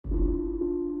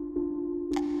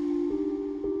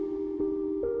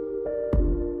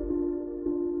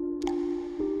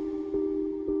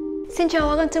Xin chào,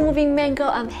 welcome to Moving Mango.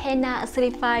 I'm Hannah, a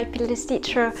certified Pilates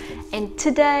teacher, and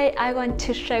today I want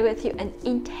to share with you an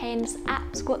intense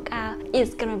abs workout.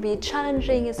 It's gonna be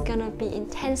challenging, it's gonna be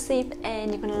intensive, and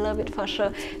you're gonna love it for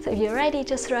sure. So if you're ready,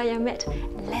 just roll your mat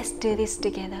and let's do this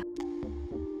together.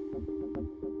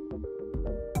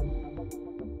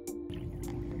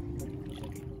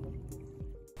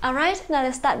 Alright, now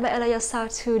let's start by allow yourself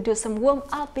to do some warm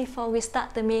up before we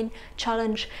start the main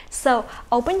challenge. So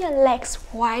open your legs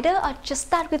wider or just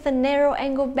start with a narrow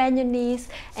angle, bend your knees,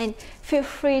 and feel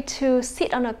free to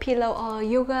sit on a pillow or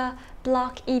yoga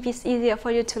block if it's easier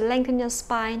for you to lengthen your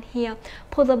spine here.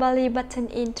 Pull the belly button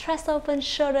in, chest open,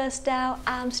 shoulders down,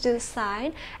 arms to the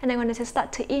side, and I'm going to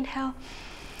start to inhale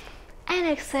and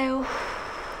exhale.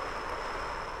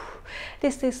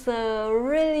 This is a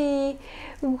really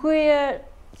weird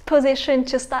position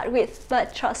to start with,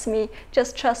 but trust me,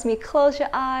 just trust me. Close your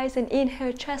eyes and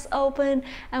inhale, chest open.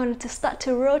 I want to start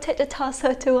to rotate the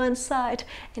torso to one side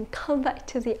and come back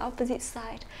to the opposite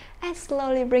side and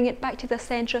slowly bring it back to the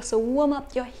center. So warm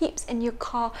up your hips and your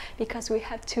core because we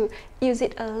have to use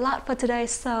it a lot for today.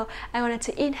 So I wanted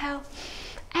to inhale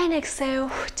and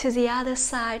exhale to the other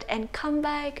side and come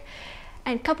back,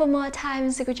 and a couple more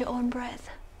times with your own breath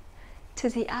to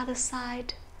the other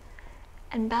side.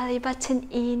 And belly button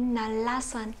in. Now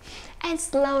last one, and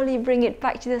slowly bring it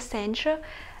back to the center.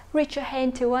 Reach your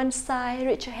hand to one side,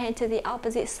 reach your hand to the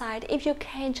opposite side. If you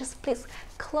can, just please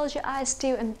close your eyes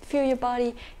still and feel your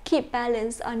body. Keep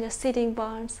balance on your sitting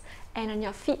bones and on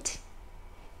your feet.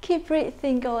 Keep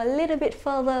breathing, go a little bit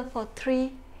further for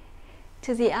 3,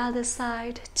 to the other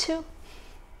side, 2,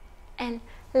 and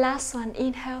last one,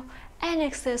 inhale and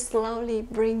exhale. Slowly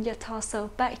bring your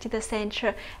torso back to the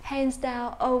center. Hands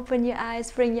down, open your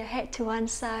eyes, bring your head to one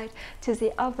side, to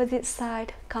the opposite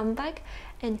side, come back,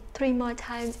 and 3 more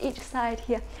times each side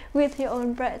here with your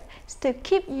own breath. Still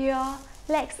keep your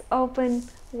legs open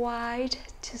wide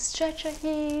to stretch your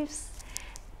hips,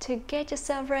 to get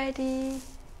yourself ready.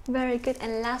 Very good.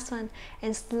 And last one,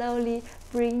 and slowly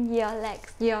bring your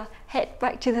legs, your head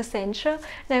back to the center.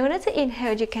 Now I wanted to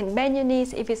inhale. You can bend your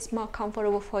knees if it's more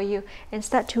comfortable for you and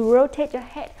start to rotate your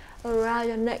head around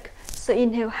your neck. So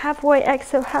inhale halfway,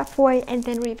 exhale halfway, and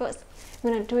then reverse.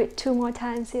 I'm gonna do it 2 more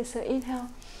times here. So inhale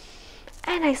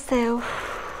and exhale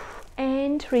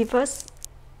and reverse,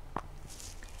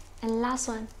 and last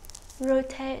one,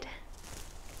 rotate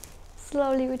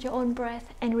slowly with your own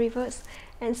breath and reverse,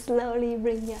 and slowly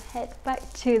bring your head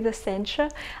back to the center.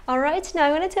 Alright, now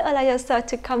I wanted to allow yourself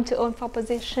to come to own form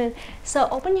position. So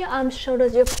open your arms,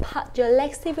 shoulders, your part, your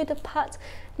legs stay with the part.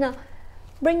 Now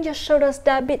bring your shoulders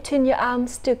down between your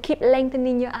arms to keep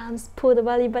lengthening your arms. Pull the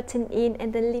belly button in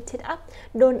and then lift it up.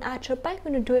 Don't arch your back.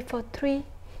 We're going to do it for 3,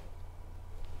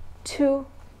 2,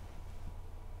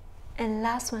 and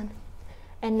last one.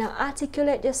 And now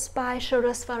articulate your spine,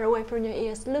 shoulders far away from your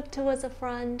ears. Look towards the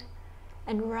front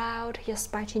and round your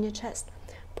spine in your chest.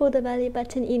 Pull the belly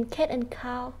button in, cat and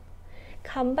cow.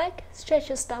 Come back, stretch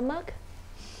your stomach,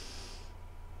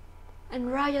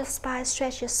 and round your spine,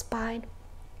 stretch your spine.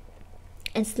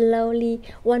 And slowly,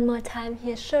 one more time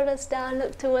here, shoulders down,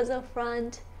 look towards the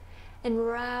front, and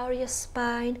round your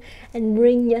spine, and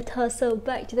bring your torso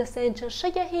back to the center.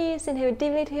 Shake your hips, inhale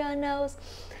deeply through your nose,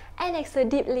 and exhale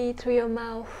deeply through your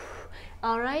mouth.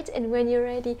 Alright, and when you're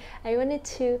ready, I wanted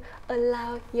to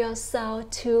allow yourself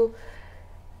to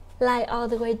lie all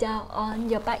the way down on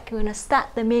your back. We're gonna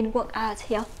start the main workout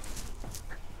here.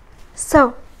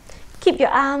 So keep your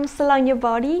arms along your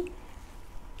body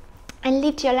and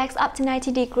lift your legs up to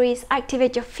 90 degrees.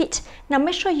 Activate your feet. Now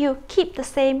make sure you keep the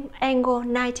same angle,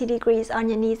 90 degrees on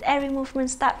your knees. Every movement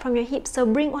start from your hips. So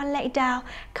bring one leg down,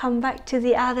 come back to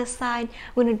the other side.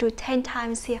 We're gonna do 10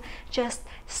 times here. Just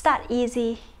start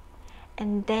easy,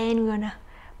 and then we're gonna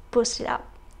push it up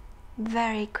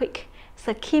very quick.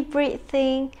 So keep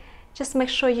breathing. Just make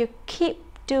sure you keep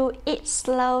do it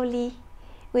slowly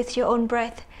with your own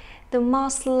breath.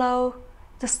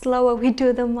 The slower we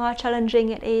do, the more challenging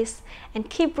it is. And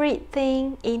keep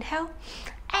breathing. Inhale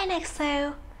and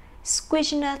exhale.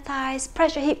 Squeeze your thighs,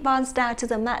 press your hip bones down to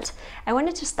the mat. I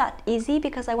wanted to start easy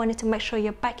because I wanted to make sure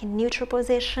you're back in neutral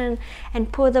position,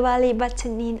 and pull the belly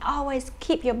button in. Always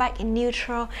keep your back in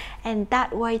neutral, and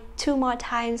that way 2 more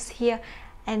times here.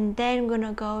 And then we're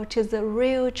gonna go to the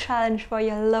real challenge for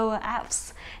your lower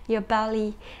abs, your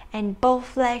belly, and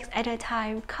both legs at a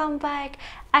time. Come back,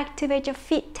 activate your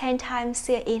feet 10 times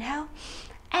here. Inhale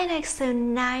and exhale.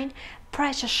 9,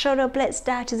 press your shoulder blades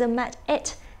down to the mat.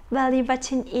 8, belly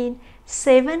button in.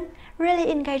 7, really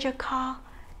engage your core.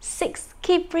 6,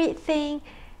 keep breathing.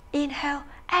 Inhale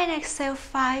and exhale.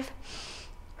 5,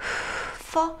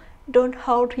 4, don't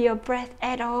hold your breath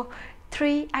at all.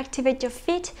 3, activate your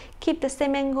feet, keep the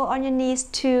same angle on your knees,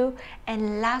 2,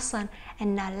 and last one.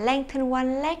 And now lengthen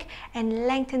one leg and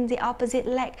lengthen the opposite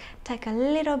leg. Take a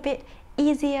little bit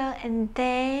easier and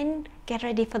then get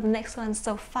ready for the next one.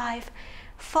 So 5,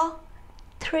 4,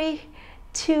 3,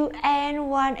 2, and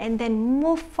 1, and then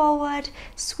move forward,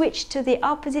 switch to the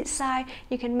opposite side.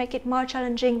 You can make it more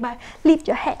challenging by lift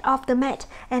your head off the mat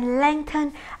and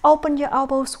lengthen, open your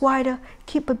elbows wider,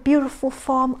 keep a beautiful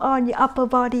form on your upper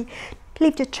body,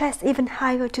 lift your chest even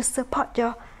higher to support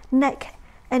your neck.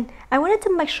 And I wanted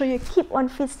to make sure you keep 1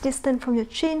 foot distance from your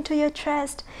chin to your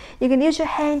chest. You can use your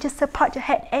hand to support your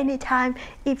head anytime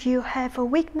if you have a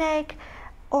weak neck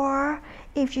or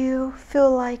if you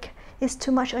feel like it's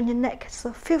too much on your neck.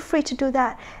 So feel free to do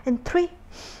that. And 3,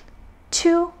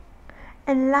 2,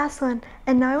 and last one.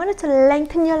 And now I wanted to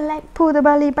lengthen your leg, pull the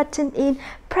belly button in,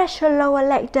 press your lower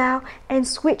leg down, and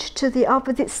switch to the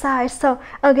opposite side. So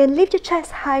again, lift your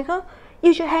chest higher.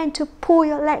 Use your hand to pull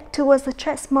your leg towards the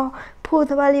chest more. Pull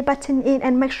the belly button in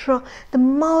and make sure the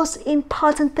most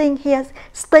important thing here is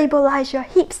stabilize your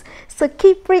hips. So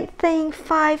keep breathing.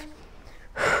 5,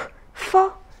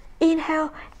 4,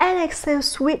 inhale and exhale,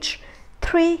 switch.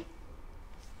 3,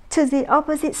 to the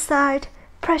opposite side,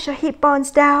 press your hip bones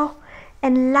down,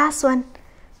 and last one,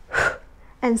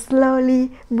 and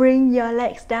slowly bring your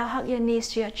legs down, hug your knees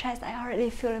to your chest. I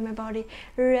already feel my body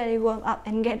really warm up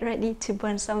and get ready to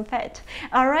burn some fat.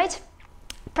 Alright,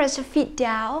 press your feet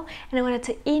down, and I wanted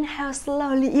to inhale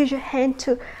slowly. Use your hand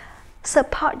to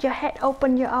support your head,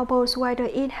 open your elbows wider.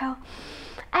 Inhale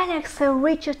and exhale,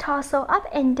 reach your torso up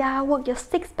and down, work your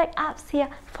 6 back ups here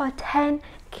for 10.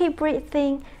 Keep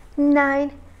breathing.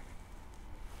 9,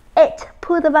 8,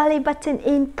 pull the belly button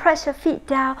in, press your feet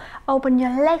down, open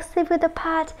your legs hip width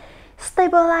apart,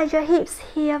 stabilize your hips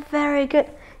here. Very good.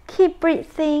 Keep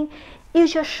breathing.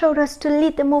 Use your shoulders to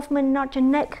lead the movement, not your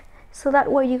neck, so that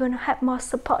way you're going to have more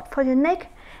support for your neck.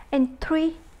 And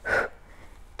 3,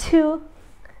 2,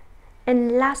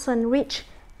 and last one, reach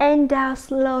and down.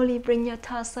 Slowly bring your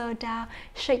torso down,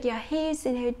 shake your hips,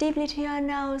 inhale deeply through your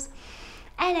nose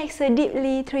and exhale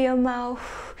deeply through your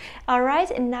mouth. Alright,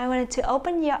 and now I wanted to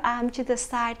open your arm to the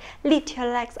side, lift your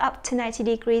legs up to 90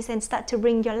 degrees and start to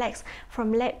bring your legs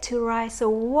from left to right.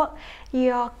 So work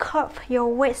your curve, your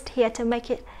waist here to make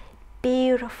it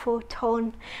beautiful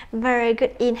tone. Very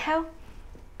good. Inhale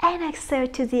and exhale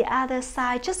to the other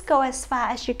side. Just go as far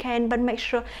as you can, but make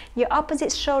sure your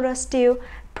opposite shoulder still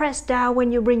press down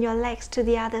when you bring your legs to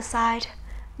the other side.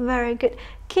 Very good.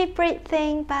 Keep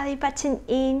breathing, belly button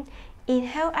in.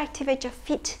 Inhale, activate your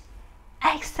feet.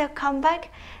 Exhale, come back,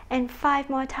 and 5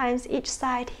 more times each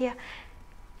side here.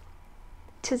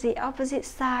 To the opposite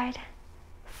side.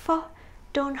 4,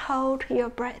 don't hold your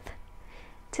breath.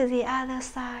 To the other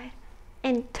side.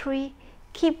 And 3,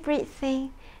 keep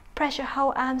breathing. Press your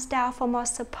whole arms down for more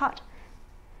support.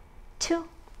 2,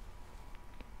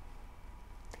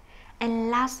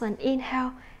 and last one,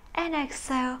 inhale and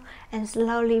exhale, and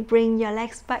slowly bring your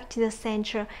legs back to the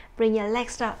center. Bring your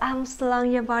legs down, arms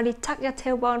along your body, tuck your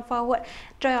tailbone forward,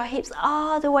 draw your hips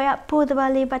all the way up, pull the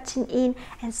belly button in,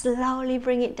 and slowly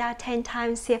bring it down 10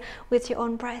 times here with your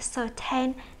own breath. So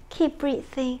 10, keep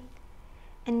breathing,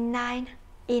 and 9,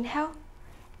 inhale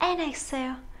and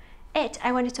exhale. 8,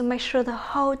 I want you to make sure the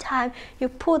whole time you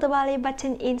pull the belly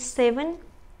button in. 7,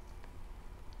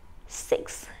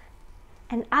 6,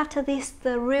 and after this,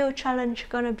 the real challenge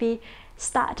gonna be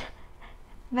start.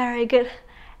 Very good.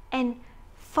 And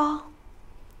 4,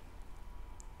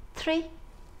 3,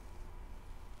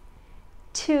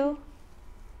 2,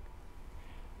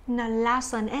 now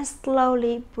last one, and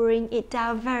slowly bring it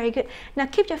down. Very good. Now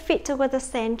keep your feet towards the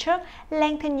center,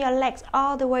 lengthen your legs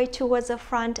all the way towards the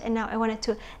front, and now I wanted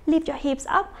to lift your hips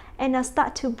up and now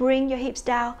start to bring your hips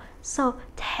down. So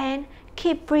 10,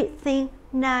 keep breathing.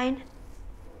 9,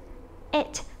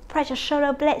 8, press your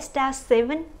shoulder blades down.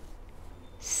 7,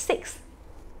 6,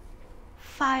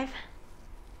 5,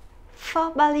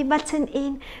 4, belly button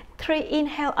in. 3,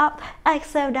 inhale up,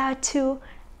 exhale down. 2,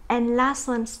 and last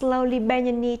one, slowly bend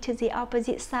your knee to the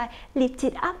opposite side, lift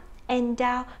it up and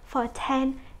down for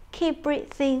 10, keep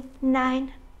breathing.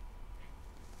 9,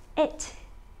 8,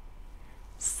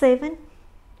 7,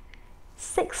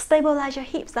 6, stabilize your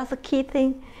hips, that's the key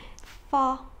thing.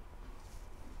 4,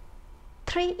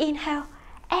 3, inhale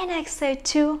and exhale.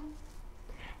 2,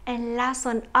 and last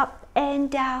one, up and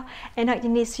down, and hug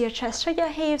your knees to your chest, stretch your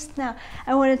hips. Now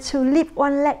I wanted to lift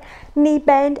one leg, knee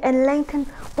bend, and lengthen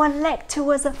one leg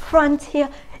towards the front here.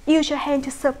 Use your hand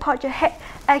to support your head.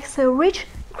 Exhale, reach,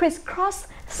 crisscross.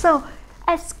 So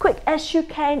as quick as you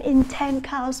can in 10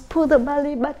 counts, pull the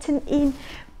belly button in.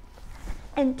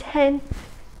 And 10,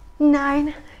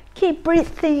 9, Keep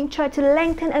breathing. Try to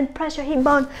lengthen and press your hip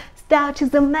bones down to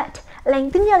the mat.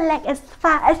 Lengthen your leg as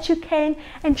far as you can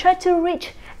and try to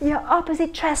reach your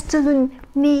opposite chest to the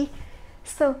knee.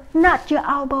 So not your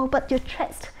elbow but your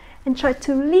chest. And try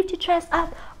to lift your chest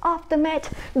up off the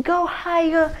mat. Go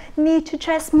higher, knee to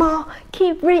chest more.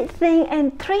 Keep breathing.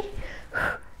 And 3,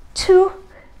 2,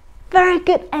 very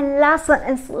good. And last one,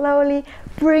 and slowly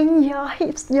bring your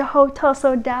hips, your whole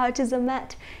torso down to the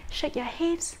mat. Shake your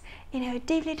hips. Inhale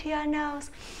deeply through your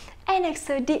nose and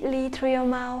exhale deeply through your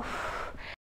mouth.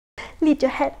 Lift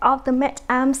your head off the mat,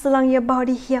 arms along your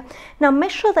body here. Now make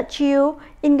sure that you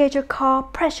engage your core,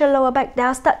 press your lower back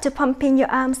down, start to pumping your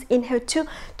arms. Inhale 2,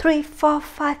 3, 4,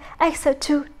 5, exhale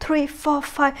 2, 3, 4,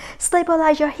 5.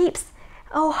 Stabilize your hips.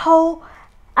 Oh, whole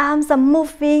arms are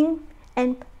moving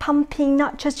and pumping,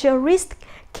 not just your wrist.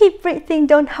 Keep breathing,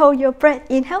 don't hold your breath.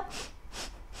 Inhale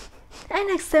and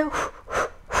exhale.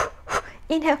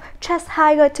 Inhale, chest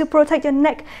higher to protect your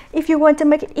neck. If you want to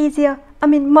make it easier,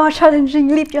 more challenging,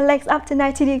 lift your legs up to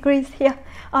 90 degrees here.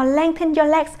 Or lengthen your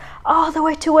legs all the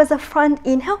way towards the front.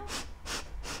 Inhale.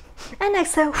 And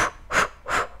exhale.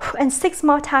 And 6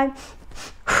 more times.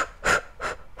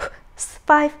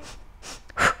 5.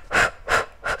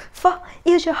 4.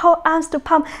 Use your whole arms to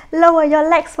pump. Lower your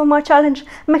legs for more challenge.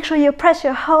 Make sure you press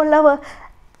your whole lower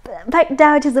back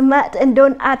down to the mat and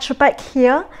don't arch your back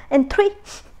here. And 3.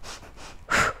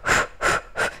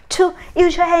 2.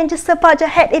 Use your hand to support your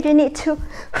head if you need to.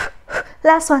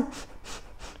 Last one.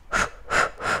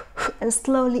 And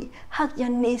slowly hug your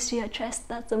knees to your chest.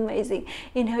 That's amazing.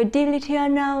 Inhale deeply through your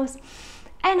nose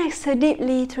and exhale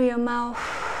deeply through your mouth.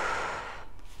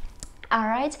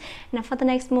 Alright, now for the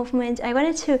next movement, I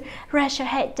wanted to rest your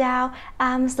head down,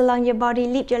 arms along your body,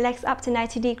 lift your legs up to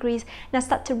 90 degrees. Now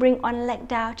start to bring one leg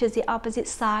down to the opposite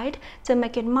side to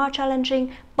make it more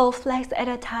challenging, both legs at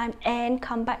a time, and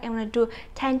come back. I'm going to do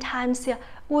 10 times here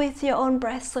with your own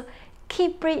breath. So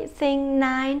keep breathing.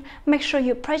 9, make sure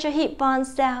you press your hip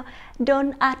bones down,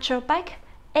 don't arch your back.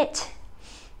 8,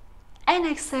 and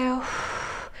exhale.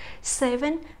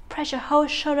 7, press your whole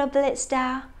shoulder blades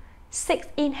down. 6,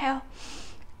 inhale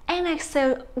and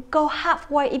exhale. Go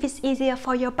halfway if it's easier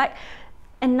for your back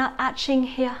and not arching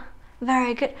here.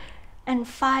 Very good. And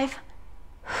 5,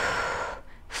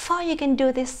 4, you can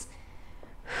do this.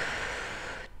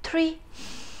 3,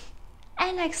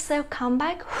 and exhale, come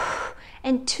back.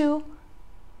 And 2,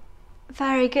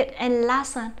 very good. And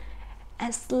last one,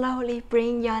 and slowly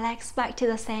bring your legs back to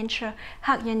the center.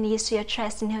 Hug your knees to your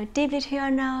chest. Inhale deeply through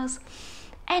your nose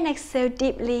and exhale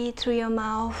deeply through your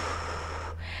mouth.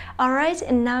 Alright,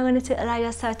 and now you're going to allow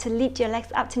yourself to lift your legs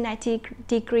up to 90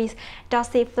 degrees.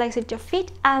 Dorsal flex with your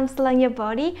feet, arms along your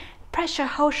body. Press your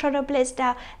whole shoulder blades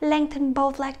down. Lengthen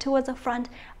both legs towards the front.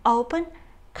 Open,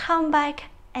 come back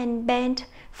and bend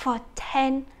for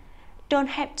 10. Don't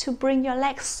have to bring your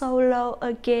legs so low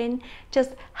again.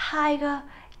 Just higher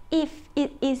if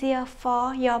it's easier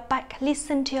for your back.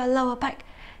 Listen to your lower back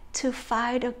to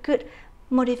find a good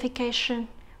modification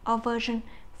or version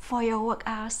for your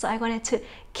workout. So I wanted to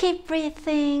keep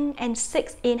breathing. And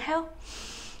 6, inhale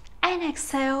and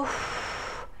exhale.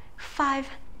 5,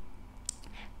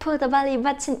 pull the belly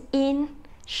button in,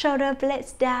 shoulder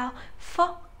blades down.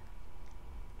 4,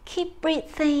 keep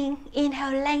breathing.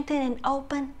 Inhale, lengthen and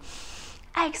open.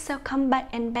 Exhale, come back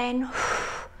and bend.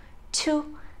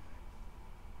 2,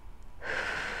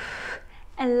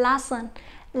 and last one,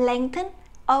 lengthen,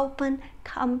 open,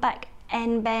 come back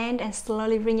and bend, and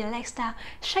slowly bring your legs down.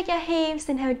 Shake your hips.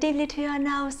 Inhale deeply through your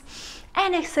nose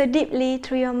and exhale deeply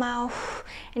through your mouth.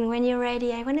 And when you're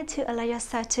ready, I wanted to allow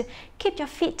yourself to keep your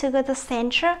feet to the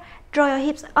center. Draw your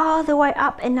hips all the way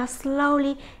up, and now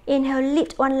slowly inhale,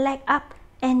 lift one leg up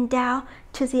and down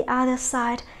to the other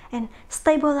side and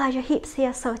stabilize your hips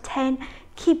here. So 10,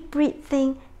 keep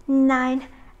breathing. 9,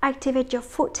 activate your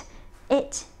foot.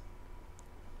 8,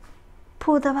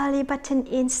 pull the belly button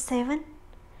in. 7,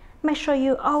 make sure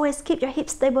you always keep your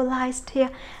hips stabilized here.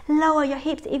 Lower your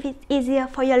hips if it's easier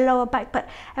for your lower back, but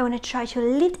I want to try to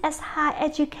lift as high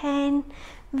as you can.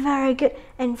 Very good.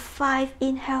 And 5,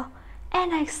 inhale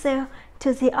and exhale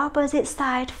to the opposite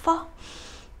side. 4,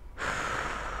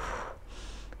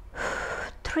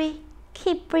 3,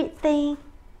 keep breathing.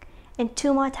 And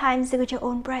 2 more times with your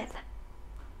own breath.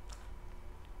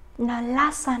 Now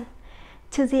last one.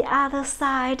 to the other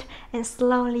side, and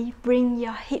slowly bring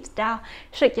your hips down.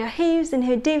 Shake your hips,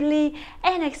 inhale deeply,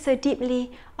 and exhale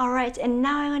deeply. Alright, and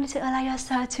now I want you to allow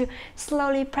yourself to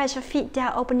slowly press your feet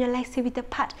down, open your legs here with the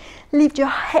pad. Lift your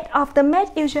head off the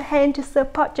mat, use your hand to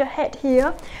support your head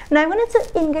here. Now I want you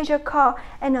to engage your core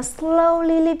and now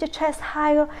slowly lift your chest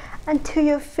higher until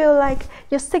you feel like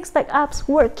your six-pack abs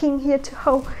working here to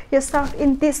hold yourself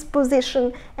in this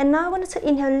position. And now I want you to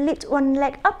inhale, lift one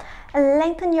leg up and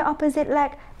lengthen your opposite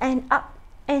leg, and up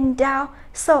and down.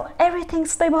 So everything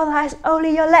stabilized,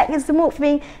 only your leg is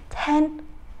moving. 10,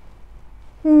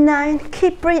 9,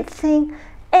 keep breathing.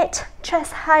 8,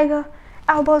 chest higher,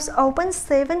 elbows open.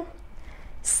 7,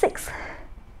 6,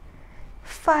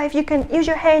 5. You can use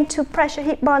your hand to press your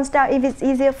hip bones down if it's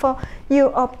easier for you,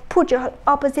 or put your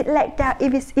opposite leg down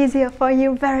if it's easier for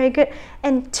you. Very good.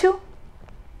 And 2,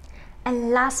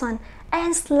 and last one.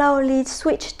 And slowly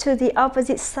switch to the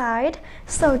opposite side.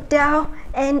 So down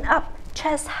and up,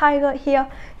 chest higher here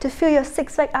to feel your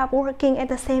six-pack abs working at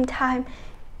the same time.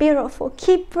 Beautiful.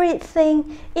 Keep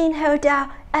breathing. Inhale down,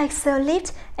 exhale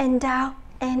lift, and down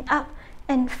and up.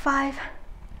 And 5,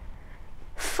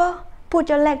 4. Put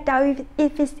your leg down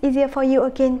if it's easier for you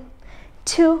again.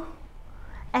 2,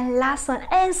 and last one.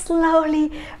 And slowly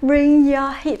bring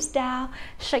your hips down.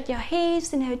 Shake your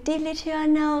hips. Inhale deeply to your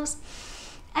nose.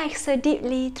 Exhale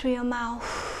deeply through your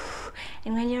mouth.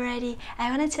 And when you're ready, I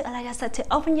want you to allow yourself to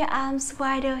open your arms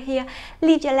wider here.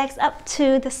 Lift your legs up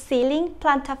to the ceiling.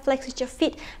 Plantar flex with your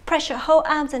feet. Press your whole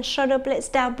arms and shoulder blades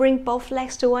down. Bring both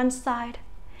legs to one side.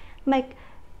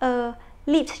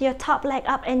 Lift your top leg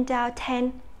up and down.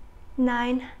 10,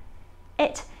 9,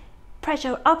 8. Press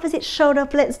your opposite shoulder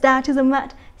blades down to the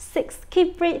mat. 6.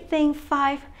 Keep breathing.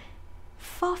 5,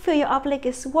 4. Feel your upper leg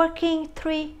is working.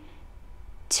 3,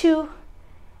 2,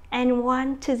 and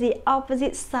 1 to the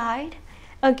opposite side.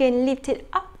 Again, lift it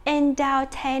up and down.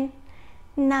 10,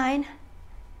 9,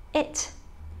 8,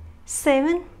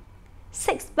 7,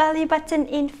 6. Belly button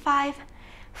in. 5,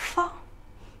 4,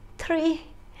 3,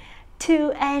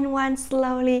 2, and 1.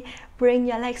 Slowly bring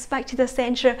your legs back to the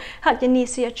center. Hug your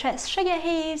knees to your chest. Shake your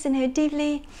hips. Inhale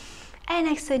deeply. And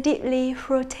exhale deeply.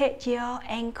 Rotate your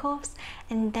ankles.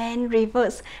 And then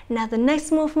reverse. Now the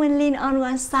next movement, lean on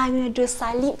one side. We're going to do a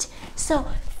side lift. So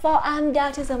forearm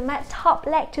down to the mat, top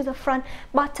leg to the front,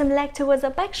 bottom leg towards the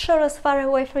back, shoulders far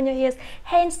away from your ears.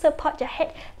 Hands support your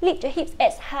head. Lift your hips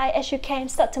as high as you can.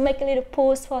 Start to make a little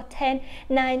pause for 10,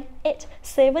 9, 8,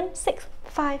 7, 6,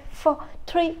 5, 4,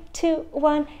 3, 2,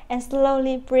 1, and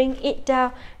slowly bring it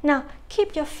down. Now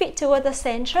keep your feet toward the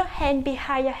center, hand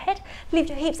behind your head. Lift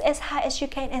your hips as high as you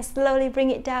can and slowly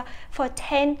bring it down for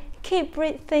 10. Keep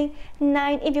breathing.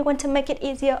 9. If you want to make it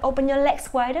easier, open your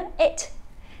legs wider. 8,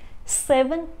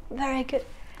 7. Very good.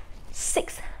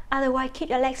 6. Otherwise, keep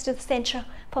your legs to the center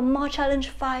for more challenge.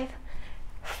 5,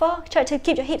 4. Try to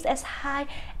keep your hips as high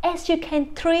as you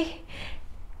can. 3,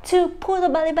 2. Pull the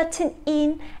belly button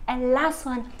in. And last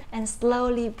one. And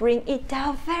slowly bring it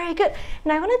down. Very good.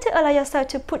 Now I want you to allow yourself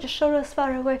to put your shoulders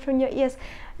far away from your ears.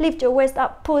 Lift your waist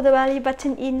up. Pull the belly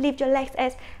button in. Lift your legs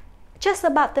as just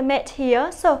above the mat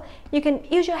here. So you can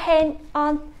use your hand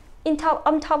on top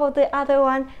of the other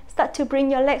one. Start to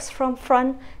bring your legs from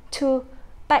front to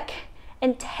back.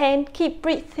 And 10. Keep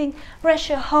breathing. Rest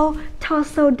your whole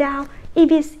torso down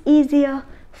if it's easier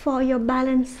for your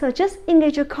balance. So just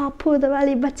engage your core, pull the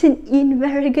belly button in.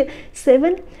 Very good.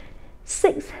 7,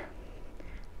 6,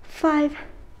 5,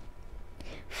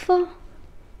 4,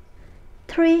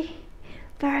 3.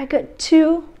 Very good.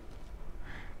 2,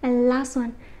 and last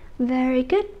one. Very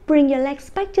good. Bring your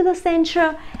legs back to the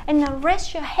center and now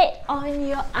rest your head on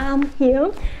your arm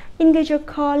here. Engage your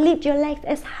core, lift your legs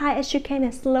as high as you can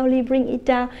and slowly bring it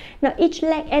down. Now each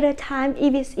leg at a time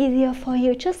if it's easier for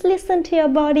you. Just listen to your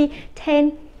body.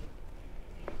 10,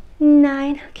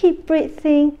 9, keep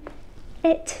breathing.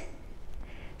 8,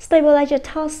 stabilize your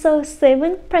torso.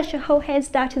 7, press your whole hands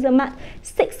down to the mat.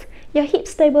 6, your hips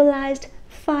stabilized.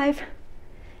 5,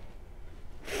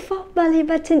 4, belly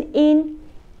button in.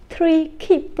 3,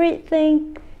 keep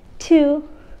breathing. 2,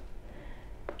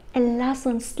 and last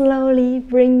one, slowly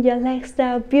bring your legs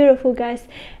down. Beautiful, guys.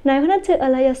 Now I want to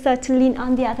allow yourself to lean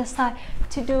on the other side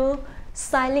to do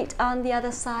side lift on the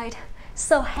other side.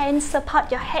 So hands support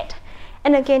your head.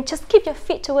 And again, just keep your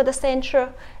feet toward the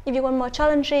center. If you want more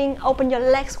challenging, open your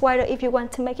legs wider if you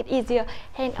want to make it easier.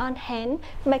 Hand on hand.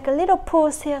 Make a little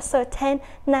pause here. So 10,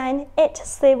 9, 8,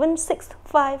 7, 6,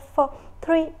 5, 4,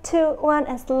 3, 2, 1,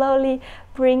 and slowly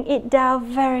bring it down.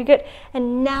 Very good.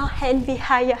 And now hand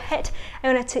behind your head.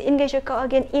 I want to engage your core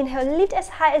again. Inhale, lift as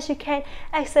high as you can.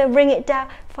 Exhale, bring it down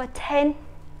for 10,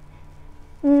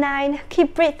 9,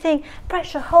 keep breathing,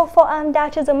 press your whole forearm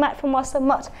down to the mat for more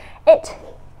support. 8,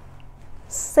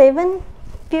 7,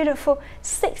 beautiful,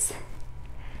 6,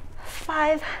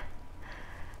 5,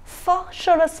 4,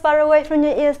 shoulders far away from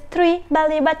your ears, 3,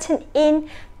 belly button in,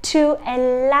 2,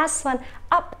 and last one,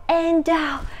 up and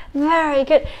down. Very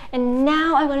good. And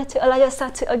now I wanted to allow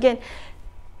yourself to again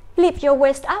lift your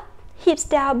waist up, hips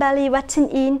down, belly button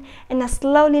in, and now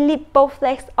slowly lift both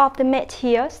legs off the mat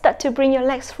here. Start to bring your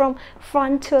legs from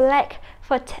front to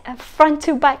front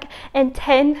to back, and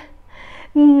 10,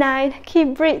 9,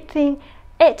 keep breathing,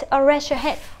 8, or rest your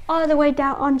head all the way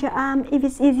down on your arm if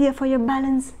it's easier for your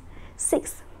balance,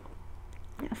 6,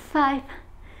 5,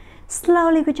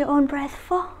 slowly with your own breath,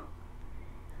 4,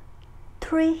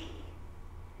 3,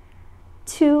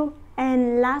 2,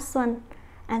 and last one.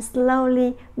 And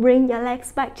slowly bring your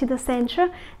legs back to the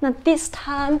center. Now this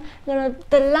time, the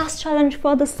last challenge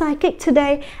for the side kick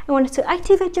today, I wanted to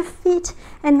activate your feet.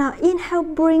 And now inhale,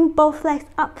 bring both legs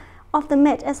up off the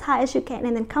mat as high as you can,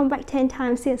 and then come back 10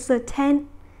 times here. So 10,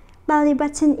 belly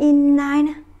button in,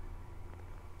 9,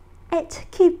 8,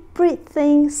 keep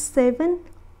breathing, 7,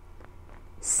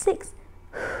 6,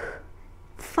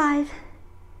 5,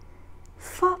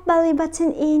 4, belly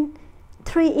button in,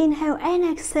 3, inhale and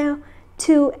exhale,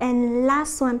 2, and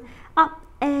last one, up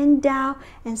and down,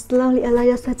 and slowly allow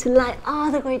yourself to lie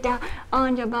all the way down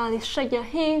on your belly. Shake your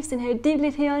hips, inhale deeply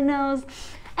through your nose,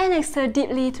 and exhale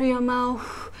deeply through your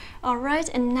mouth. Alright,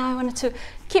 and now I want to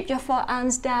keep your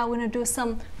forearms down. We're going to do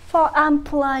some forearm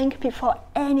plank before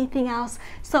anything else.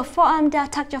 So forearm down,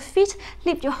 tuck your feet,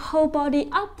 lift your whole body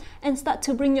up, and start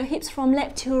to bring your hips from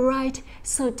left to right.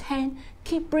 So 10,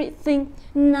 keep breathing,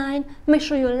 9, make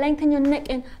sure you lengthen your neck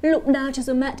and look down to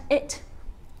the mat, 8,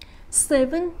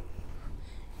 7,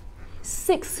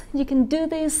 6, you can do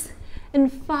this,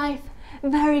 and 5,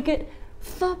 very good,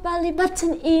 4, belly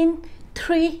button in,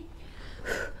 3,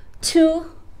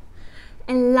 2,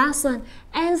 and last one,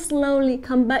 and slowly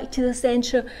come back to the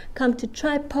center, come to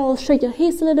tripod, shake your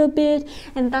hips a little bit,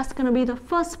 and that's gonna be the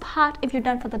first part. If you're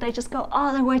done for the day, just go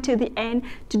all the way to the end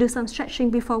to do some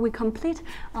stretching before we complete,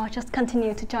 or just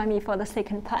continue to join me for the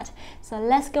second part. So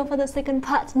let's go for the second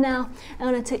part now. I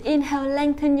want you to inhale,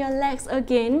 lengthen your legs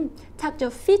again, tuck your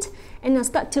feet, and now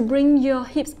start to bring your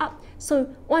hips up.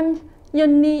 So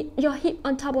your hip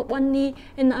on top of one knee,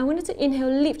 and I want you to inhale,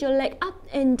 lift your leg up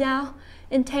and down,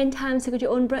 and 10 times with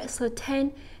your own breath. So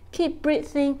 10, keep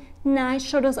breathing, 9,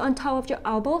 shoulders on top of your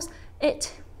elbows,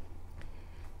 8,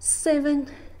 7,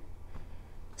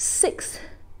 6,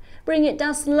 bring it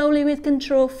down slowly with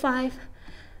control, 5,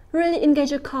 really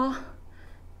engage your core,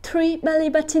 3, belly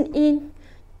button in,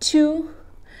 2,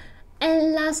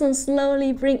 and last one,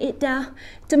 slowly bring it down.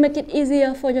 To make it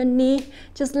easier for your knee,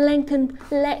 just lengthen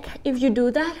leg. If you do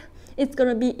that, it's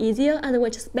gonna be easier,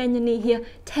 otherwise just bend your knee here,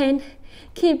 10,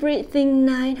 keep breathing,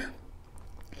 9,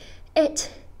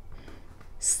 8,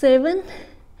 7,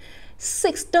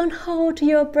 6, don't hold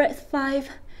your breath, 5,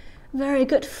 very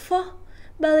good, 4,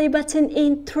 belly button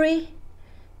in, 3,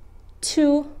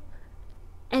 2,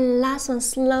 and last one,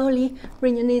 slowly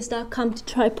bring your knees down, come to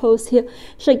try pose here.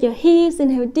 Shake your hips,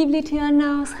 inhale deeply through your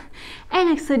nose,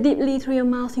 and exhale deeply through your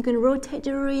mouth. You can rotate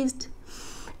your wrist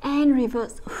and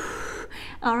reverse.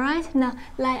 Alright, now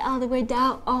lie all the way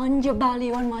down on your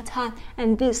belly one more time,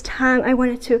 and this time I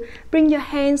wanted to bring your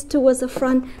hands towards the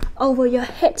front over your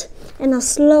head, and now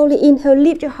slowly inhale,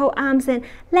 lift your whole arms and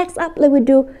legs up like we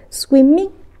do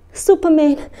swimming,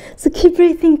 Superman. So keep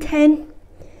breathing, 10,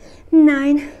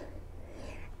 9,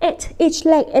 8, each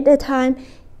leg at a time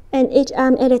and each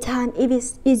arm at a time if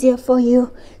it's easier for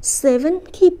you, 7,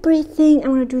 keep breathing.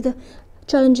 I'm going to do the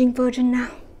challenging version now,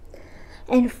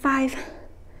 and 5,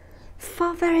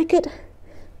 4, very good,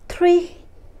 3,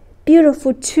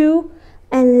 beautiful, 2,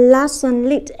 and last one,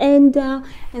 lift and down,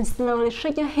 and slowly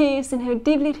shake your hips, inhale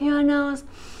deeply through your nose,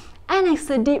 and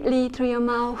exhale deeply through your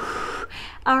mouth.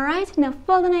 Alright, now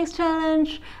for the next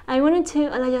challenge, I wanted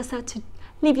to allow yourself to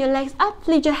lift your legs up,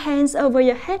 lift your hands over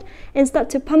your head, and start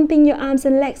to pumping your arms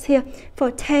and legs here for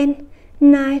 10,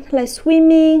 9, like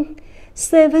swimming,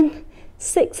 7,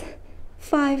 6,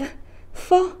 5,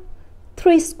 4,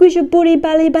 3, squeeze your booty,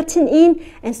 belly button in,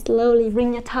 and slowly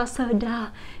bring your torso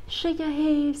down. Shake your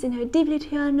hips, inhale deeply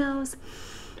through your nose,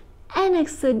 and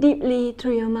exhale deeply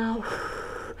through your mouth.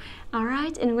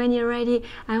 Alright, and when you're ready,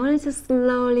 I want you to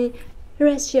slowly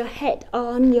rest your head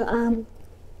on your arm.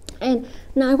 And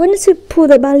now I want you to pull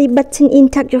the belly button in,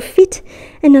 tuck your feet,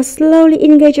 and now slowly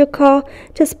engage your core.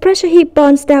 Just press your hip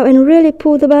bones down and really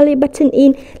pull the belly button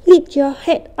in. Lift your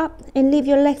head up and lift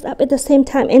your legs up at the same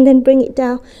time, and then bring it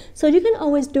down. So you can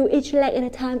always do each leg at a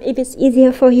time if it's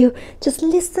easier for you. Just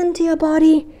listen to your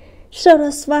body.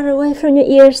 shoulders far away from your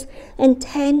ears, and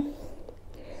 10,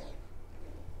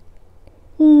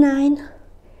 9,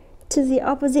 to the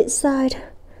opposite side,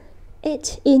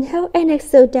 8, inhale and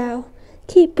exhale down,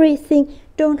 keep breathing,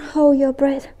 don't hold your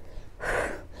breath,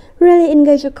 really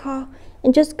engage your core,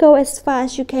 and just go as far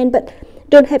as you can, but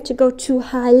don't have to go too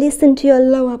high. Listen to your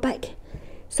lower back,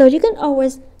 so you can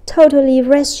always totally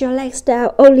rest your legs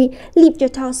down, only lift your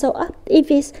torso up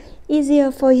if it's easier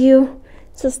for you.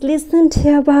 Just listen to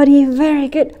your body. Very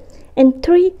good. And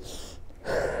 3,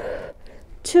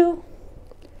 2,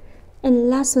 and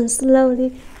last one,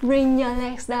 slowly bring your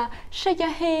legs down, shake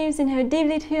your hips, inhale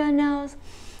deeply to your nose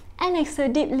and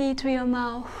exhale deeply through your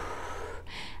mouth.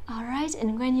 Alright,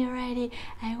 and when you're ready,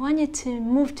 I want you to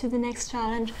move to the next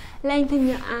challenge. Lengthen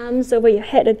your arms over your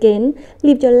head again.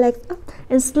 Lift your legs up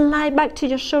and slide back to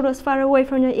your shoulders far away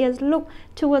from your ears. Look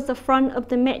towards the front of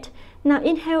the mat. Now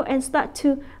inhale and start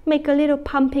to make a little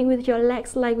pumping with your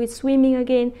legs like with swimming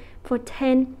again for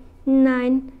 10,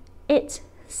 9, 8,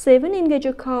 7. Engage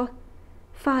your core.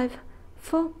 5,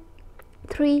 4,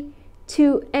 3,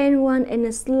 2, and 1. And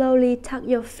then slowly tuck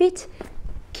your feet.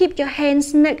 Keep your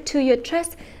hands next to your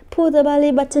chest. Pull the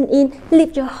belly button in,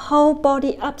 lift your whole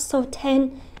body up, so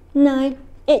 10, 9,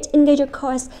 8, engage your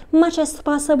core as much as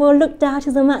possible, look down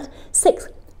to the mat, 6,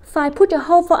 5, put your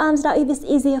whole forearms down if it's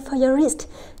easier for your wrist,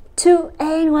 2,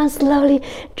 and 1, slowly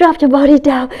drop your body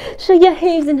down, shake your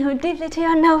hips, inhale deeply to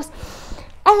your nose,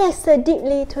 and exhale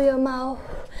deeply to your mouth.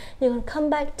 You're going to come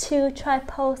back to try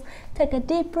pose, take a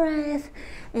deep breath,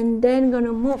 and then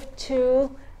gonna move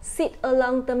to sit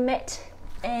along the mat,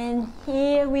 and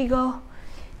here we go.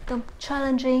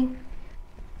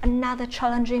 Another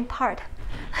challenging part.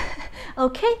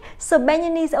 Okay, so bend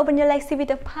your knees, open your legs, sit width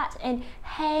apart, and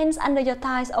hands under your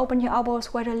thighs, open your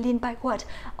elbows wide, lean backward,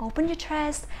 open your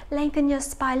chest, lengthen your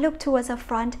spine, look towards the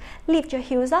front, lift your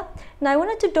heels up. Now I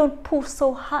want you to don't pull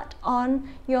so hard on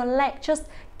your leg, just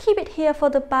keep it here for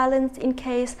the balance in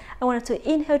case. I want you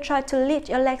to inhale, try to lift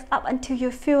your legs up until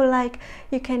you feel like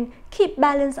you can keep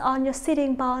balance on your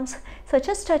sitting bones. So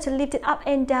just try to lift it up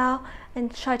and down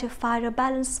and try to find a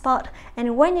balance spot.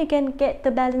 And when you can get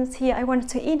the balance here, I want you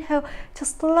to inhale to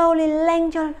slowly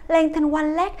lengthen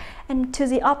one leg and to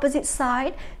the opposite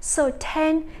side. So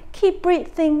 10, keep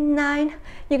breathing. 9,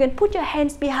 you can put your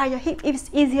hands behind your hip if it's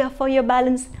easier for your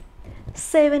balance.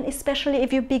 7, especially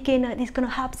if you're beginner, it's gonna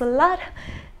help a lot.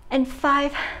 And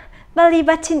 5, belly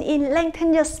button in,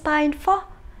 lengthen your spine. 4,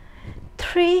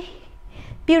 3,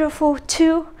 beautiful.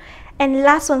 2, and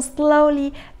last one,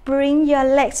 slowly bring your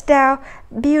legs down.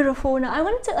 Beautiful. Now I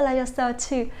want you to allow yourself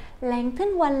to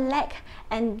lengthen one leg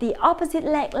and the opposite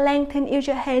leg lengthen. Use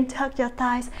your hand, tuck your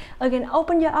thighs. Again,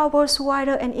 open your elbows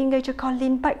wider and engage your core,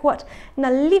 lean backward.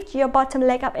 Now lift your bottom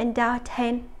leg up and down.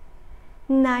 10,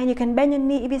 9, you can bend your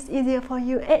knee if it's easier for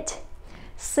you. 8,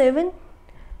 7,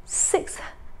 6,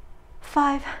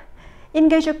 5,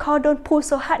 engage your core, don't pull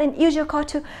so hard, and use your core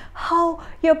to hold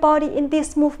your body in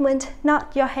this movement,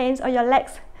 not your hands or your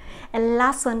legs. And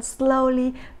last one,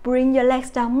 slowly bring your legs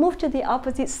down, move to the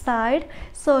opposite side.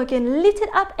 So again, lift it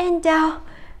up and down.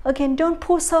 Again, don't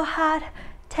pull so hard.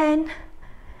 10,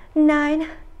 9,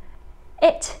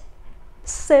 8,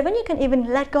 7, you can even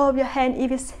let go of your hand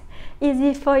if it's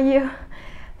easy for you.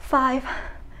 5,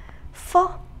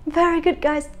 4, very good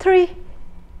guys. 3,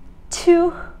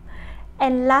 2,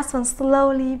 and last one,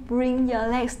 slowly bring your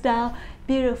legs down.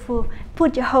 Beautiful.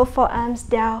 Put your whole forearms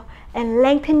down and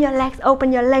lengthen your legs,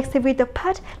 open your legs width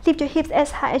apart, lift your hips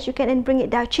as high as you can and bring it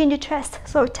down, chin your chest.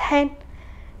 So 10,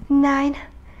 9,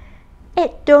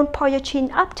 8, don't pull your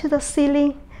chin up to the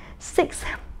ceiling. 6,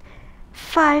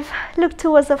 5, look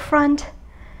towards the front.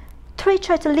 3,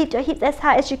 try to lift your hips as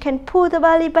high as you can, pull the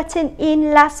belly button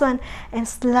in. Last one, and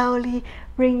slowly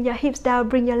bring your hips down,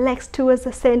 bring your legs towards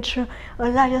the center.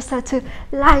 Allow yourself to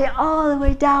lie all the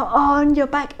way down on your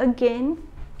back again.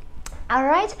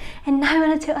 Alright, and now I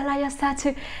want you to allow yourself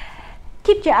to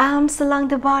keep your arms along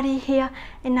the body here.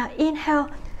 And now inhale.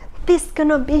 This is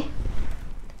gonna be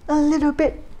a little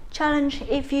bit challenge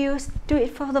if you do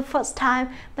it for the first time,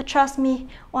 but trust me,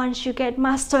 once you get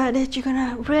mastered at it, you're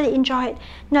gonna really enjoy it.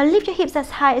 Now lift your hips as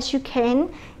high as you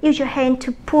can. Use your hand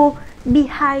to pull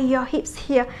behind your hips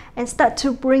here and start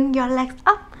to bring your legs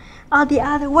up. Or the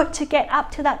other way to get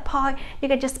up to that point, you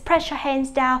can just press your hands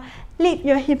down, lift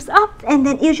your hips up, and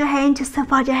then use your hand to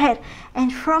support your head.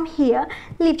 And from here,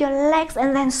 lift your legs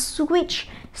and then switch.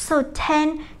 So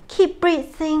 10, keep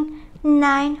breathing.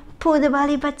 9, pull the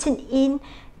belly button in.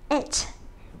 8,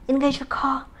 engage your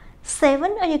core.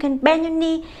 7, or you can bend your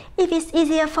knee if it's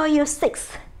easier for you.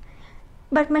 6,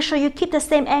 but make sure you keep the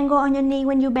same angle on your knee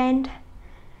when you bend.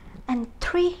 And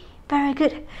 3, very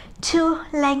good. 2,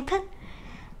 lengthen,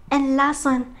 and last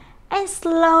one, and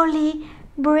slowly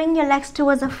bring your legs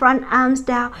towards the front, arms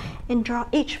down, and draw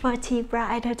each vertebra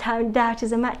at a time down to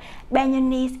the mat. Bend your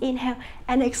knees, inhale,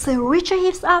 and exhale, reach your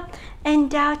hips up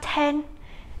and down. 10,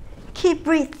 keep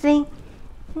breathing.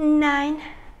 9,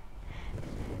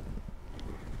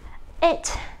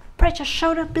 8, press your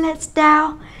shoulder blades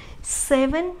down.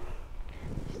 7,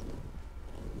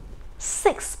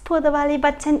 6, pull the belly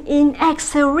button in,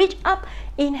 exhale, reach up,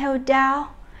 inhale, down,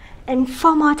 and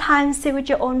 4 more times, stay with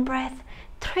your own breath.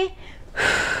 3,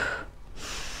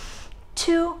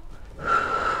 2,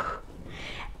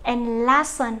 and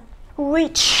last one,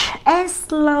 reach and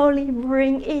slowly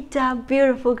bring it down.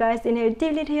 Beautiful, guys. Inhale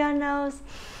deeply to your nose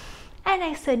and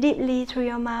exhale deeply through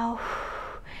your mouth.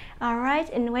 Alright,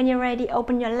 and when you're ready,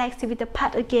 open your legs with the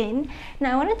pad again.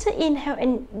 Now I want you to inhale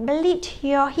and lift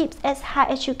your hips as high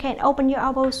as you can. Open your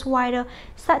elbows wider.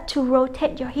 Start to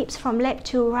rotate your hips from left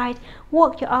to right.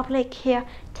 Work your up leg here.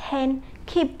 10,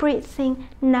 keep breathing.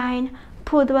 9,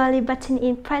 pull the belly button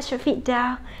in, press your feet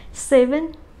down.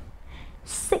 7,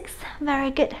 6, very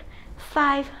good.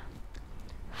 5,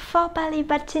 4, belly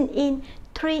button in.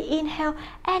 3, inhale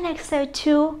and exhale.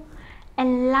 2,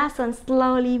 and last one,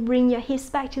 slowly bring your hips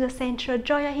back to the center.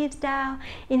 Draw your hips down.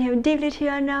 Inhale deeply to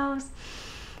your nose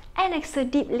and exhale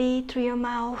deeply through your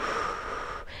mouth.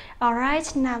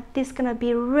 Alright, now this is gonna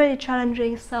be really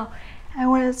challenging, so I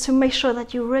wanted to make sure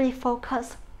that you really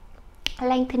focus.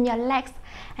 Lengthen your legs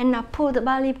and now pull the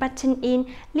belly button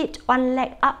in. Lift one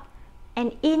leg up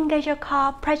and engage your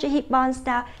core. Press your hip bones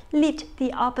down. Lift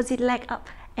the opposite leg up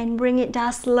and bring it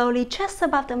down slowly just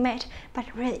above the mat, but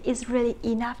it's really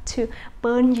enough to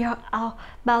burn your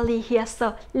belly here.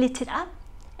 So lift it up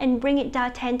and bring it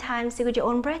down 10 times with your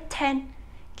own breath. 10,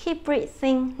 keep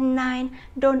breathing. 9,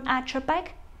 don't arch your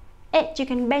back. 8, you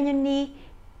can bend your knee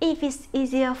if it's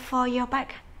easier for your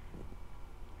back.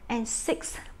 And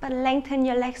 6, but lengthen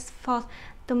your legs for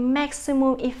the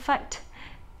maximum effect.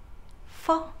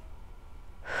 4,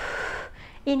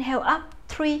 inhale up.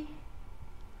 3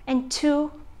 and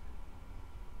 2,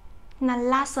 now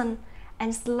last one,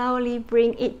 and slowly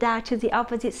bring it down to the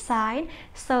opposite side.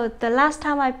 So the last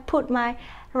time I put my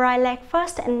right leg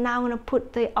first, and now I'm going to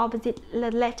put the opposite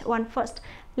left one first.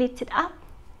 Lift it up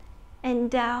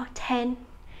and down. 10,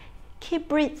 keep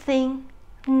breathing.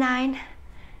 9,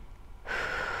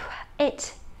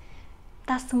 8,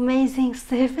 that's amazing.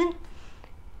 7,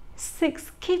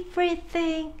 6, keep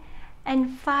breathing,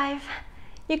 and 5,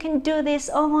 you can do this,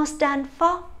 almost done.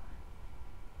 4,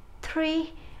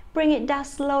 3, bring it down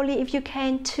slowly if you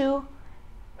can. 2,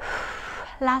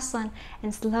 last one,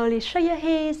 and slowly show your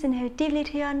hips. Inhale deeply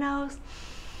to your nose,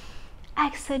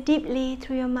 exhale deeply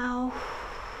through your mouth.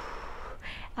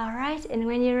 Alright, and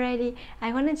when you're ready,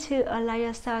 I wanted to allow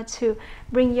yourself to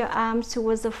bring your arms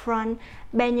towards the front,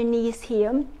 bend your knees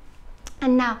here,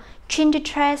 and now chin to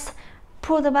chest,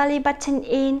 pull the belly button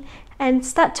in, and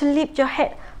start to lift your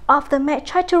head off the mat.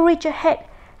 Try to reach your head,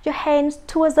 your hands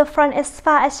towards the front as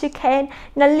far as you can.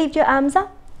 Now lift your arms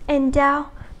up and down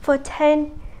for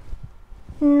 10,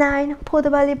 9, pull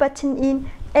the belly button in.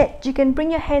 8, you can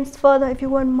bring your hands further if you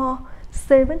want more.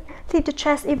 7, lift the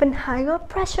chest even higher.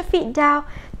 Press your feet down,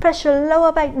 press your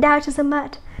lower back down to the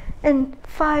mat. And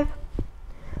 5,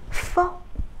 4,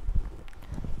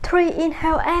 3,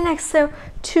 inhale and exhale.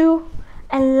 2,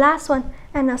 and last one.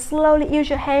 And now slowly use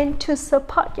your hand to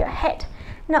support your head.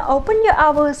 Now open your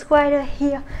elbows wider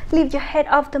here. Lift your head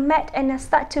off the mat and now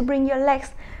start to bring your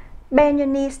legs. Bend your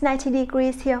knees 90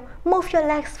 degrees here. Move your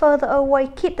legs further away.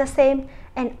 Keep the same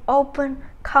and open.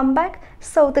 Come back.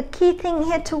 So the key thing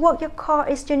here to work your core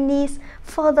is your knees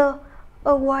further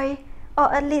away,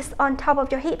 or at least on top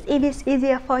of your hips if it's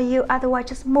easier for you. Otherwise,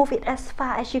 just move it as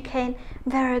far as you can.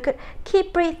 Very good.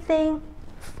 Keep breathing.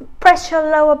 Press your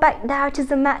lower back down to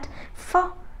the mat.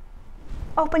 4,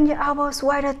 open your elbows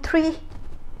wider. 3,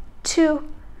 2,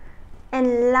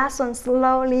 and last one,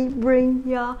 slowly bring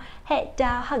your head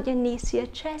down, hug your knees to your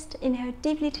chest. Inhale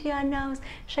deeply to your nose,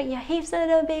 shake your hips a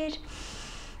little bit,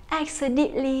 exhale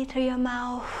deeply through your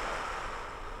mouth.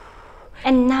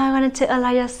 And now I wanted to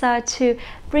allow yourself to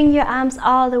bring your arms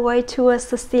all the way towards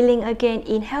the ceiling again.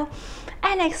 Inhale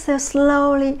and exhale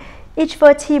slowly, each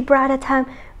vertebra at a time.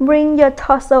 Bring your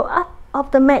torso up off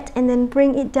the mat and then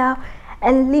bring it down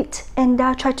and lift and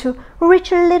down. Try to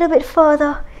reach a little bit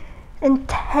further. And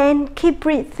 10, keep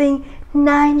breathing.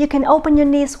 9, you can open your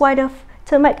knees wider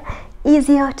to make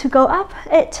easier to go up.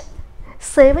 8,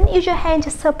 7, use your hand to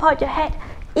support your head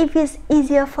if it's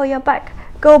easier for your back.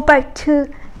 Go back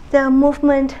to the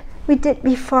movement we did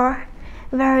before.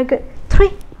 Very good.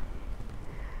 3,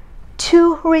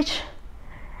 2, reach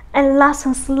And last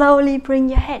one, slowly bring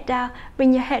your head down.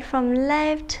 Bring your head from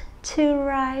left to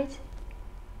right.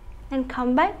 And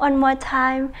come back one more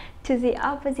time to the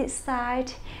opposite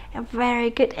side. And very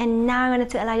good. And now you're going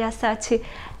to allow yourself to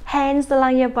hands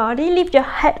along your body. Lift your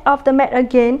head off the mat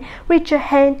again. Reach your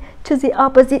hand to the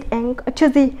opposite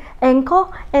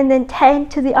ankle, and then 10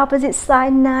 to the opposite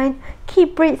side. 9.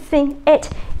 Keep breathing. 8.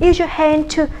 Use your hand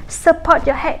to support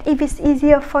your head if it's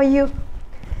easier for you.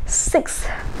 6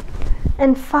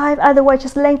 and 5. Otherwise,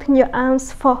 just lengthen your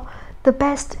arms for the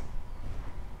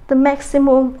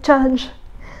maximum change.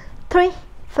 3.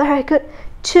 Very good.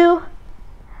 2.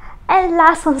 And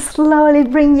last one, slowly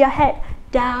bring your head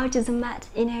down to the mat.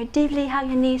 Inhale deeply, hug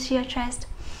your knees to your chest.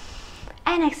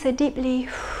 And exhale deeply.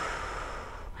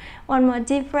 One more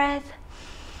deep breath.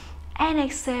 And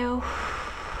exhale.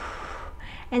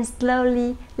 And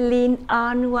slowly lean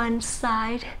on one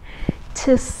side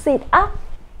to sit up.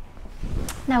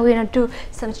 Now we're going to do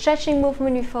some stretching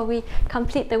movement before we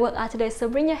complete the workout today. So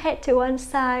bring your head to one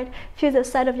side. Feel the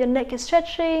side of your neck is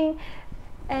stretching.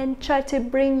 And try to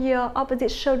bring your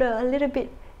opposite shoulder a little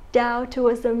bit down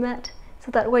towards the mat.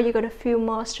 So that way you're going to feel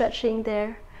more stretching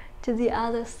there to the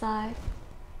other side.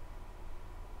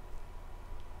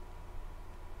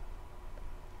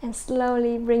 And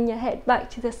slowly bring your head back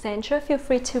to the center. Feel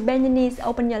free to bend your knees,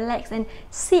 open your legs, and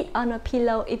sit on a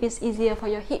pillow if it's easier for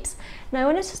your hips. Now I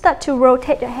want you to start to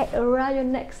rotate your head around your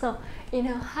neck. So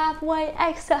inhale halfway,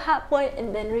 exhale halfway,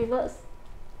 and then reverse.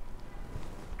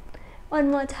 One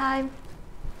more time.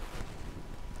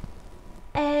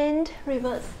 And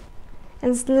reverse.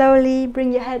 And slowly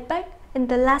bring your head back. And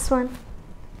the last one.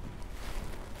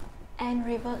 And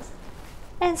reverse.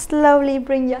 And slowly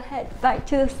bring your head back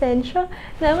to the center.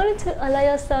 Now I want you to allow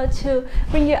yourself to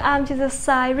bring your arm to the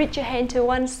side, reach your hand to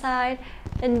one side,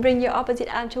 and bring your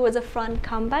opposite arm towards the front.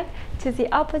 Come back to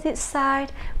the opposite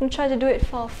side. I'm trying to do it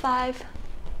for 5,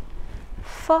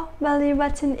 4, belly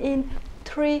button in,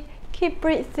 3, keep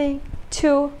breathing,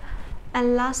 2,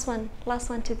 and last one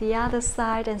to the other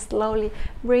side, and slowly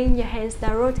bring your hands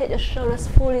down, rotate your shoulders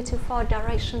fully to 4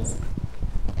 directions,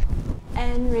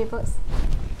 and reverse.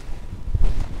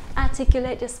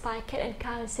 Articulate your spine, cat and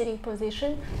cow in sitting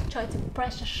position. Try to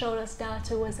press your shoulders down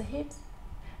towards the hips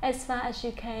as far as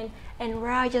you can, and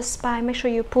round your spine. Make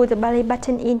sure you pull the belly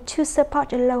button in to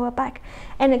support your lower back,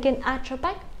 and again arch your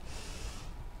back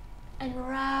and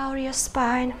round your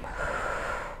spine.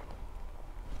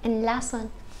 And last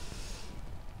one,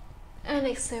 and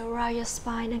exhale, round your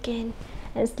spine again,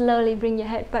 and slowly bring your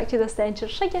head back to the center.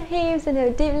 Shake your hips,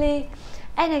 inhale deeply,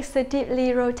 and exhale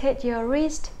deeply. Rotate your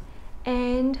wrist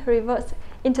and reverse.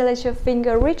 Interlace your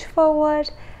finger, reach forward,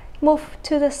 move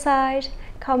to the side,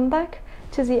 come back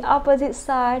to the opposite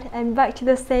side, and back to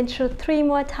the center. 3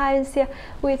 more times here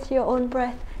with your own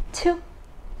breath. 2,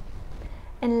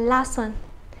 and last one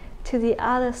to the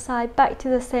other side, back to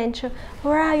the center.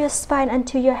 Round your spine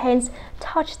until your hands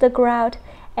touch the ground,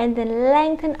 and then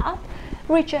lengthen up.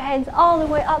 Reach your hands all the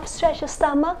way up, stretch your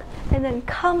stomach, and then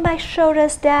come back,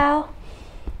 shoulders down,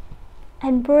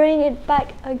 and bring it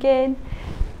back again.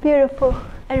 Beautiful.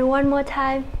 And one more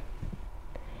time,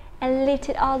 and lift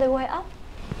it all the way up,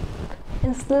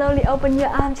 and slowly open your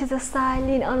arm to the side,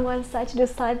 lean on one side to the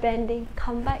side, bending.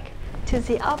 Come back to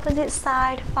the opposite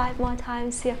side. 5 more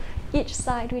times here, each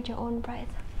side with your own breath.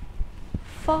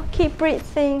 4, keep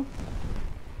breathing,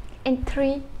 and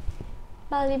 3,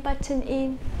 belly button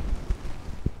in,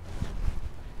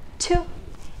 2,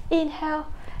 inhale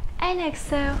and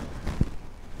exhale.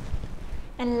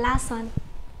 And last one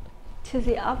to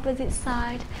the opposite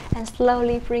side, and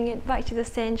slowly bring it back to the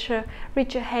center.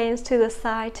 Reach your hands to the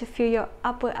side to feel your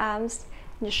upper arms,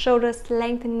 your shoulders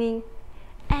lengthening,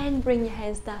 and bring your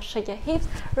hands down. Shake your hips,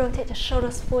 rotate your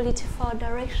shoulders fully to 4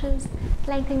 directions,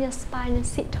 lengthen your spine and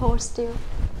sit tall still.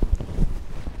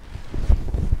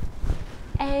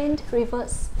 And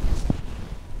reverse.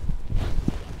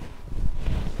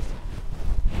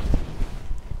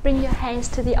 Bring your hands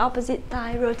to the opposite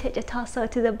thigh, rotate your torso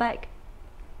to the back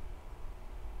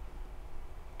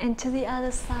and to the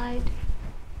other side.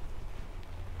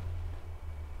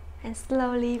 And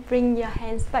slowly bring your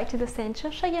hands back to the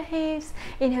center. Shake your hips,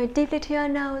 inhale deeply to your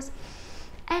nose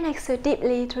and exhale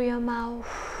deeply through your mouth.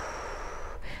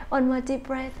 One more deep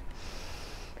breath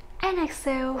and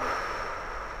exhale.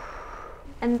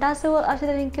 And that's the workout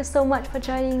today. Thank you so much for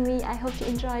joining me. I hope you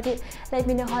enjoyed it. Let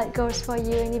me know how it goes for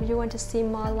you, and if you want to see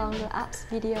more longer abs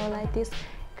video like this,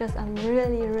 because I'm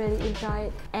really enjoy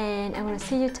it. And I'm gonna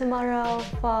see you tomorrow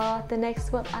for the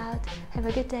next workout. Have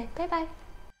a good day. Bye bye.